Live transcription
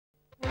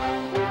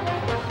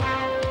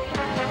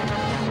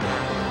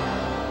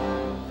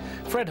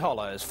Fred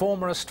Hollows,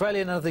 former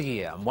Australian of the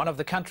Year and one of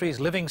the country's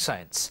living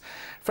saints.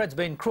 Fred's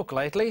been crook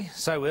lately,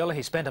 so ill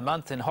he spent a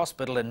month in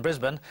hospital in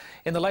Brisbane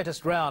in the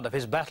latest round of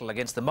his battle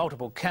against the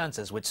multiple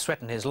cancers which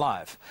threaten his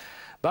life.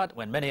 But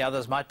when many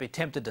others might be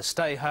tempted to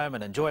stay home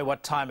and enjoy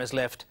what time is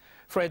left,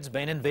 Fred's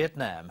been in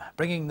Vietnam,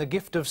 bringing the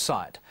gift of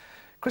sight.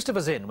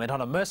 Christopher Zinn went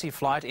on a mercy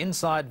flight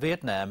inside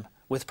Vietnam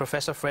with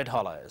Professor Fred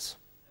Hollows.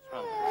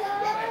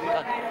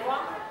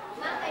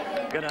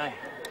 Good day.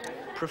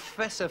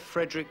 Professor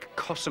Frederick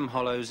Cossum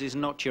Hollows is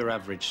not your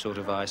average sort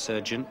of eye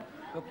surgeon.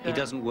 He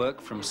doesn't work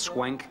from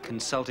swank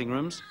consulting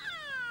rooms,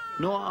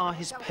 nor are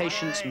his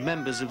patients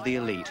members of the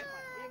elite.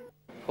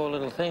 Poor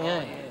little thing,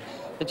 eh?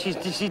 But she's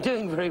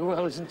doing very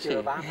well, isn't she?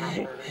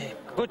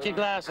 Put your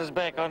glasses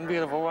back on,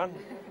 beautiful one.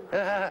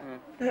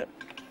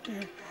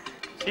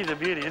 She's a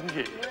beauty, isn't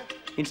she?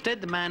 Instead,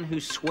 the man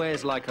who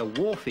swears like a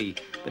wharfie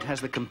but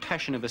has the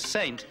compassion of a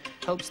saint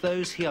helps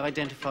those he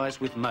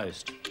identifies with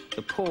most,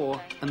 the poor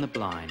and the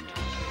blind.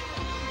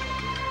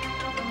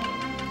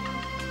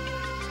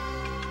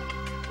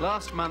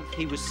 Last month,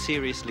 he was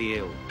seriously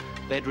ill,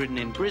 bedridden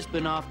in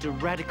Brisbane after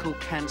radical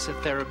cancer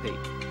therapy.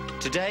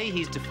 Today,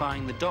 he's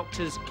defying the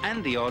doctors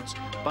and the odds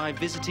by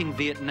visiting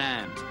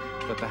Vietnam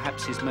for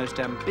perhaps his most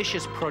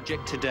ambitious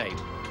project to date.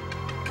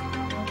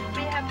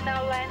 We have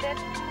now landed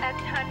at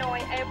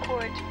Hanoi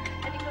Airport.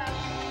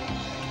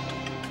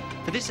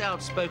 For this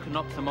outspoken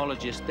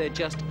ophthalmologist, there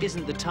just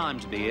isn't the time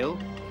to be ill.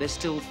 There's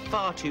still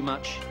far too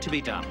much to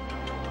be done.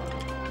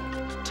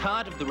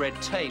 Tired of the red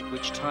tape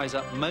which ties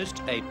up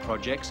most aid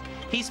projects,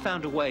 he's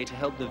found a way to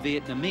help the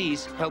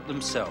Vietnamese help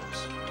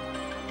themselves.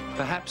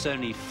 Perhaps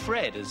only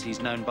Fred, as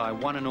he's known by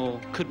one and all,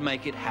 could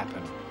make it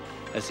happen,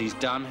 as he's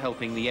done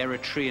helping the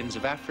Eritreans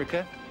of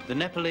Africa, the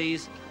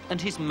Nepalese,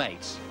 and his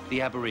mates,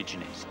 the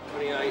Aborigines.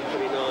 28,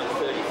 29,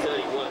 30,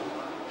 31.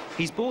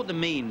 He's bought the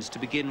means to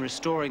begin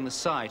restoring the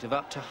sight of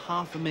up to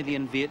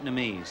 500,000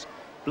 Vietnamese,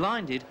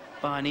 blinded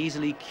by an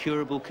easily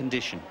curable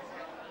condition.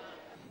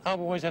 I've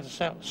always had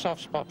a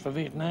soft spot for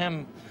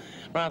Vietnam,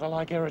 rather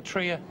like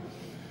Eritrea.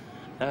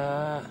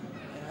 A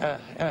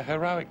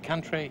heroic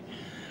country,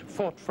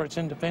 fought for its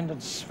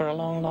independence for a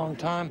long, long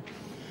time,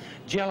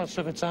 jealous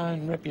of its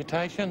own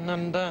reputation,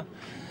 and the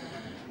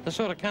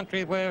sort of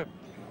country where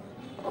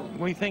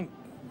we think,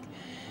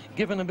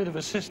 given a bit of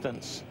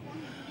assistance,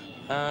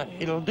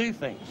 it'll do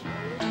things.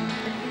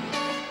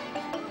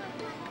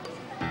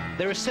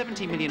 There are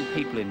 70 million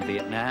people in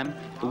Vietnam,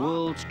 the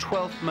world's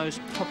 12th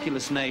most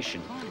populous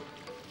nation,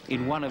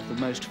 in one of the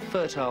most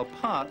fertile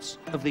parts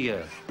of the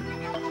earth.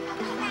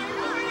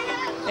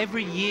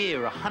 Every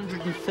year,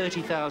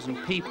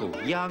 130,000 people,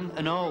 young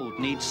and old,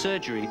 need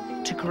surgery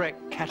to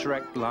correct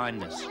cataract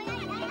blindness,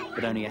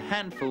 but only a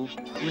handful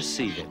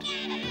receive it.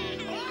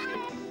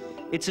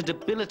 It's a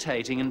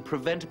debilitating and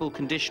preventable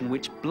condition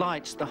which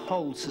blights the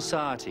whole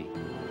society.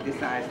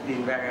 This eye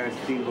is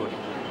still good,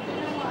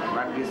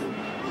 but this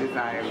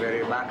eye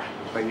very bad,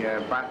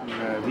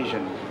 bad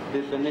vision.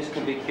 And this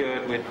can be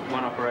cured with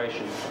one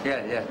operation?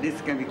 Yeah,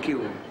 this can be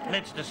cured.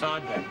 Let's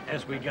decide that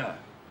as we go.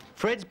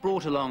 Fred's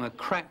brought along a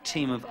crack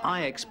team of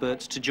eye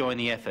experts to join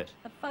the effort.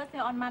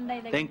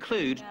 They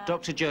include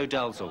Dr. Joe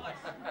Dalzell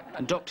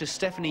and Dr.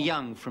 Stephanie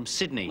Young from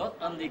Sydney,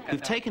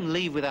 who've taken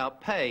leave without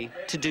pay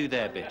to do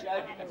their bit.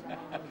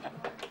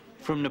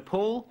 From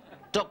Nepal,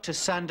 Dr.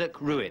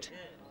 Sandak Ruit,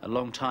 a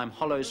long-time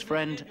Hollows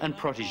friend and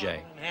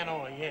protege.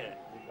 Hanoi, yeah,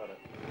 we got it.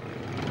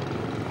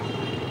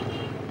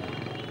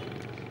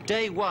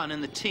 Day one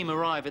and the team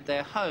arrive at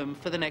their home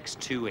for the next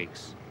 2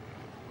 weeks.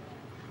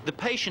 The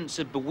patients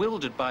are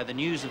bewildered by the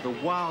news of the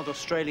wild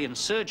Australian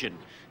surgeon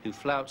who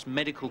flouts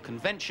medical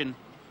convention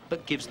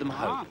but gives them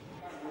hope.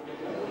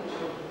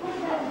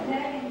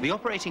 The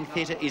operating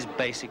theatre is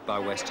basic by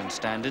Western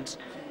standards.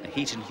 The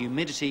heat and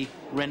humidity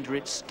render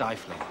it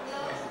stifling.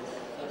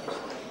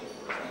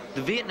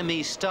 The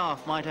Vietnamese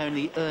staff might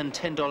only earn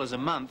 $10 a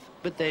month,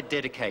 but they're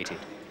dedicated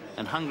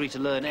and hungry to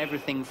learn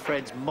everything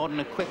Fred's modern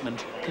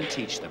equipment can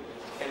teach them.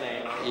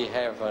 We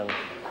have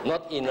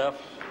not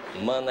enough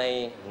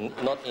money,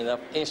 not enough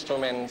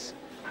instruments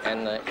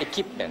and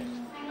equipment,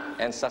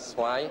 and that's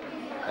why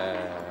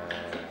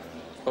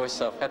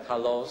Professor Fred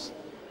Hollows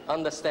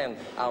understands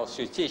our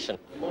situation.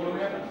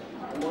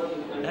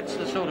 That's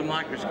the sort of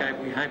microscope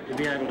we hope to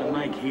be able to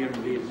make here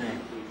in Vietnam.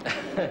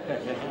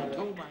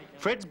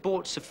 Fred's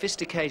bought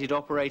sophisticated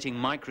operating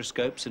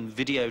microscopes and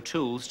video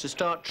tools to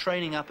start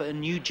training up a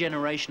new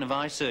generation of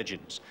eye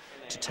surgeons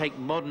to take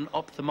modern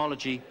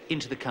ophthalmology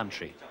into the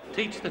country.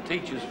 Teach the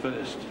teachers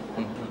first,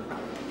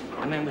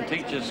 and then the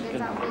teachers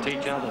can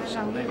teach others.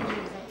 And then...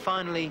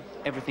 Finally,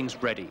 everything's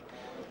ready.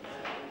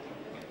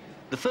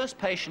 The first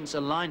patients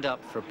are lined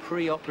up for a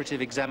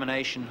pre-operative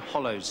examination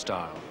Hollows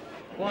style.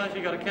 Why has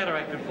he got a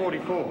cataract at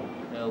 44?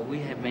 We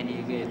have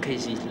many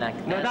cases like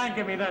that. No, don't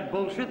give me that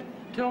bullshit.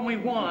 Tell me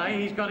why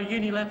he's got a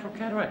unilateral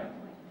cataract.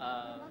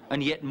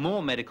 And yet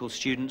more medical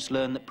students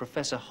learn that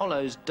Professor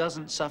Hollows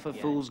doesn't suffer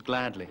fools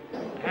gladly.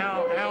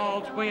 How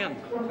old's Gwen?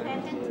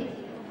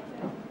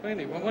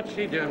 20. Well, what's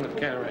she doing with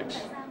cataracts?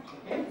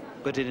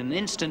 But in an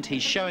instant,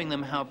 he's showing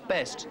them how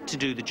best to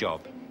do the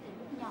job.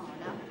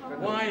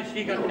 Why has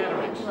she got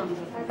cataracts?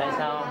 Tại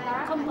sao?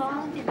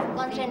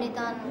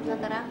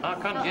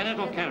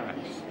 Congenital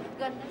cataracts.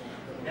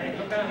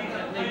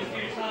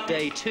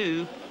 Day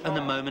 2 and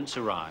the moment's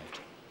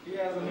arrived. She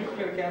has a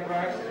nuclear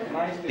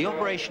cataract. The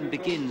operation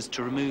begins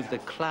to remove the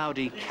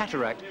cloudy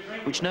cataract,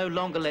 which no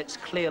longer lets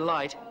clear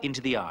light into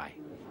the eye.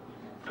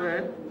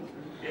 Fred?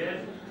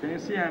 Yes? Can you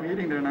see I'm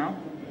eating there now?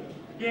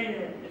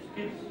 Yeah,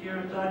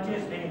 you're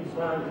digesting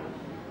slowly.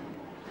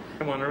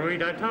 Come on,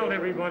 Reed, I told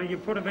everybody you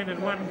put them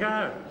in one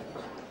go.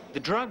 The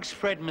drugs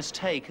Fred must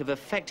take have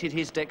affected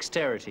his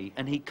dexterity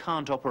and he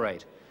can't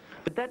operate.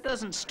 But that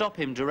doesn't stop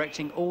him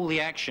directing all the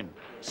action,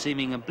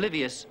 seeming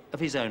oblivious of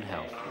his own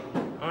health.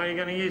 Oh, you're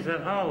going to use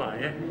that hole, are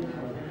you?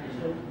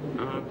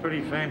 Oh,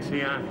 pretty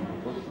fancy, aren't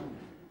you?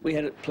 We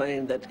had it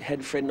planned that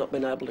had Fred not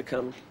been able to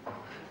come,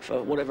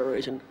 for whatever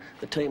reason,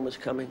 the team was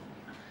coming.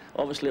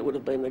 Obviously, it would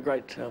have been a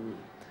great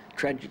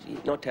tragedy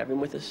not to have him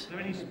with us. Is there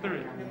any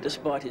spirit?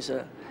 Despite his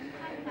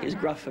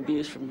gruff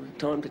abuse from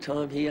time to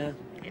time, he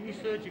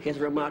has a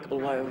remarkable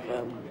way of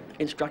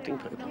instructing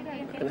people,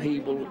 and he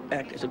will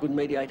act as a good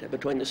mediator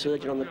between the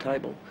surgeon on the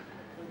table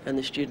and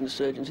the student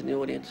surgeons in the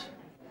audience.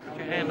 Put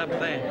your hand up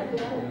there.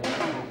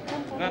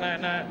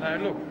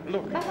 No,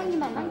 look.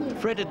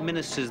 Fred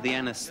administers the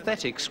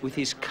anaesthetics with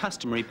his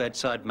customary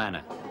bedside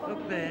manner.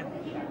 Look there.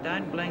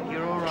 Don't blink,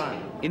 you're all right.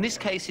 In this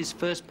case, his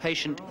first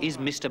patient is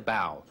Mr.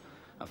 Bao,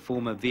 a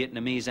former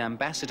Vietnamese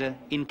ambassador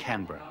in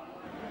Canberra.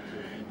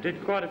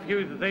 Did quite a few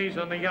of these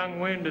on the young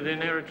wounded in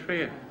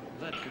Eritrea.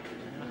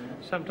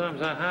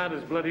 Sometimes they're hard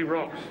as bloody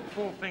rocks.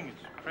 4 fingers,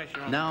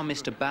 pressure on. Now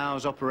Mr.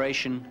 Bao's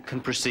operation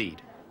can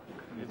proceed.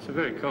 It's a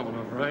very common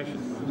operation.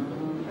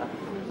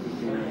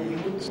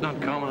 It's not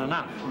common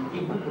enough.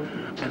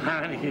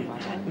 And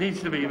it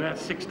needs to be about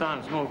 6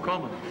 times more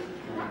common.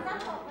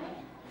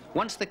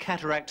 Once the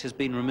cataract has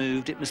been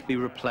removed, it must be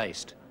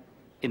replaced.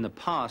 In the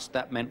past,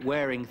 that meant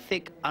wearing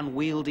thick,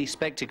 unwieldy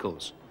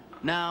spectacles.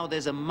 Now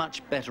there's a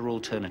much better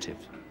alternative.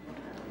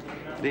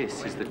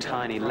 This is the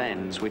tiny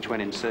lens which, when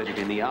inserted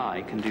in the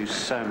eye, can do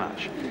so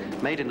much.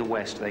 Made in the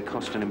West, they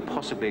cost an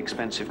impossibly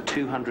expensive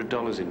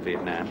 $200 in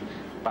Vietnam,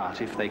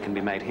 but if they can be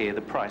made here,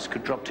 the price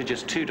could drop to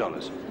just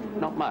 $2.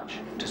 Not much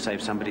to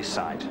save somebody's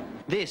sight.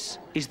 This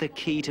is the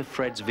key to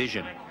Fred's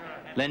vision.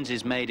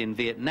 Lenses made in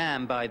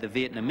Vietnam by the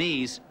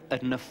Vietnamese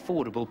at an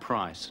affordable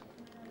price.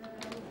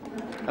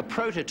 A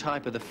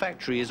prototype of the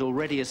factory is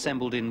already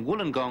assembled in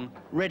Wollongong,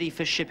 ready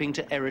for shipping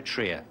to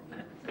Eritrea.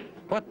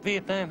 What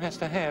Vietnam has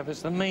to have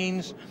is the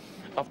means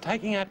of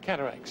taking out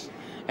cataracts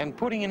and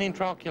putting in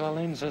intraocular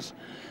lenses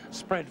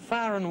spread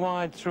far and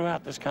wide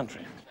throughout this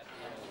country.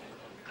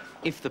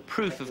 If the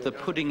proof of the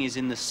pudding is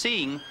in the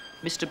seeing,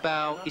 Mr.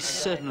 Bao is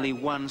certainly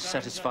one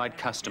satisfied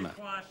customer,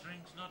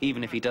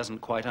 even if he doesn't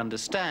quite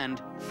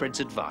understand Fred's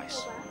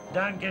advice.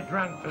 Don't get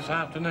drunk this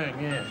afternoon,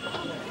 yeah.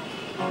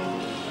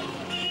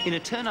 In a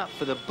turn-up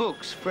for the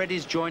books, Fred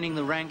is joining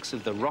the ranks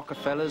of the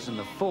Rockefellers and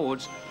the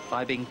Fords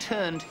by being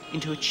turned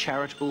into a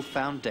charitable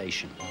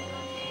foundation.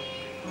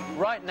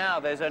 Right now,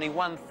 there's only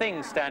one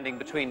thing standing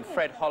between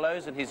Fred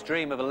Hollows and his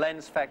dream of a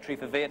lens factory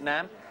for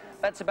Vietnam.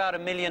 That's about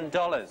 $1 million.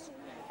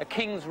 A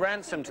king's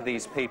ransom to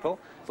these people,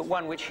 but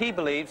one which he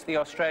believes the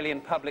Australian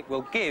public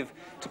will give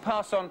to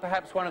pass on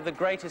perhaps one of the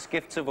greatest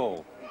gifts of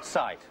all,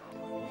 sight.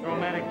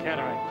 Traumatic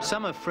cataract.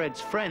 Some of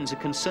Fred's friends are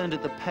concerned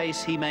at the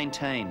pace he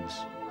maintains.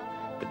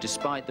 But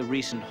despite the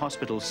recent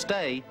hospital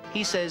stay,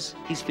 he says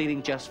he's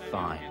feeling just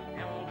fine.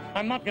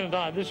 I'm not going to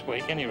die this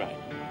week anyway,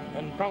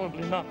 and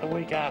probably not the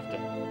week after.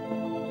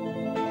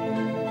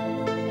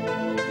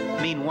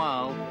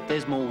 Meanwhile,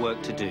 there's more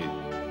work to do.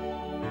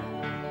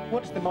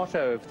 What's the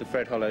motto of the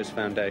Fred Hollows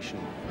Foundation?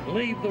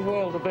 Leave the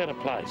world a better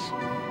place,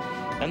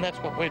 and that's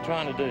what we're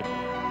trying to do.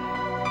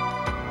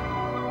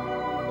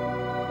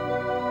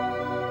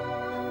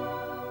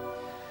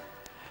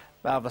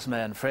 Marvellous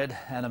man, Fred,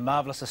 and a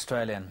marvellous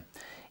Australian.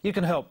 You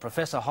can help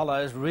Professor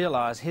Hollows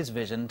realise his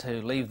vision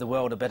to leave the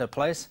world a better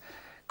place.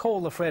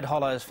 Call the Fred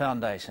Hollows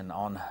Foundation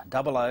on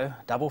 00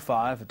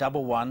 55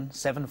 11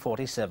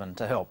 747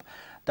 to help.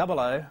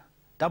 00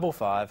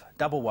 55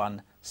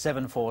 11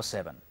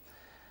 747.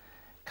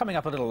 Coming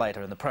up a little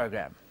later in the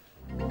program.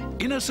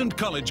 Innocent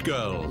college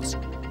girls,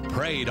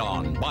 preyed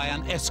on by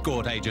an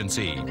escort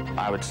agency.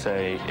 I would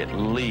say at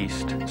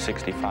least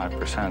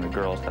 65% of the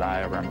girls that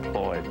I ever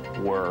employed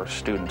were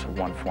students of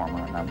one form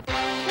or another.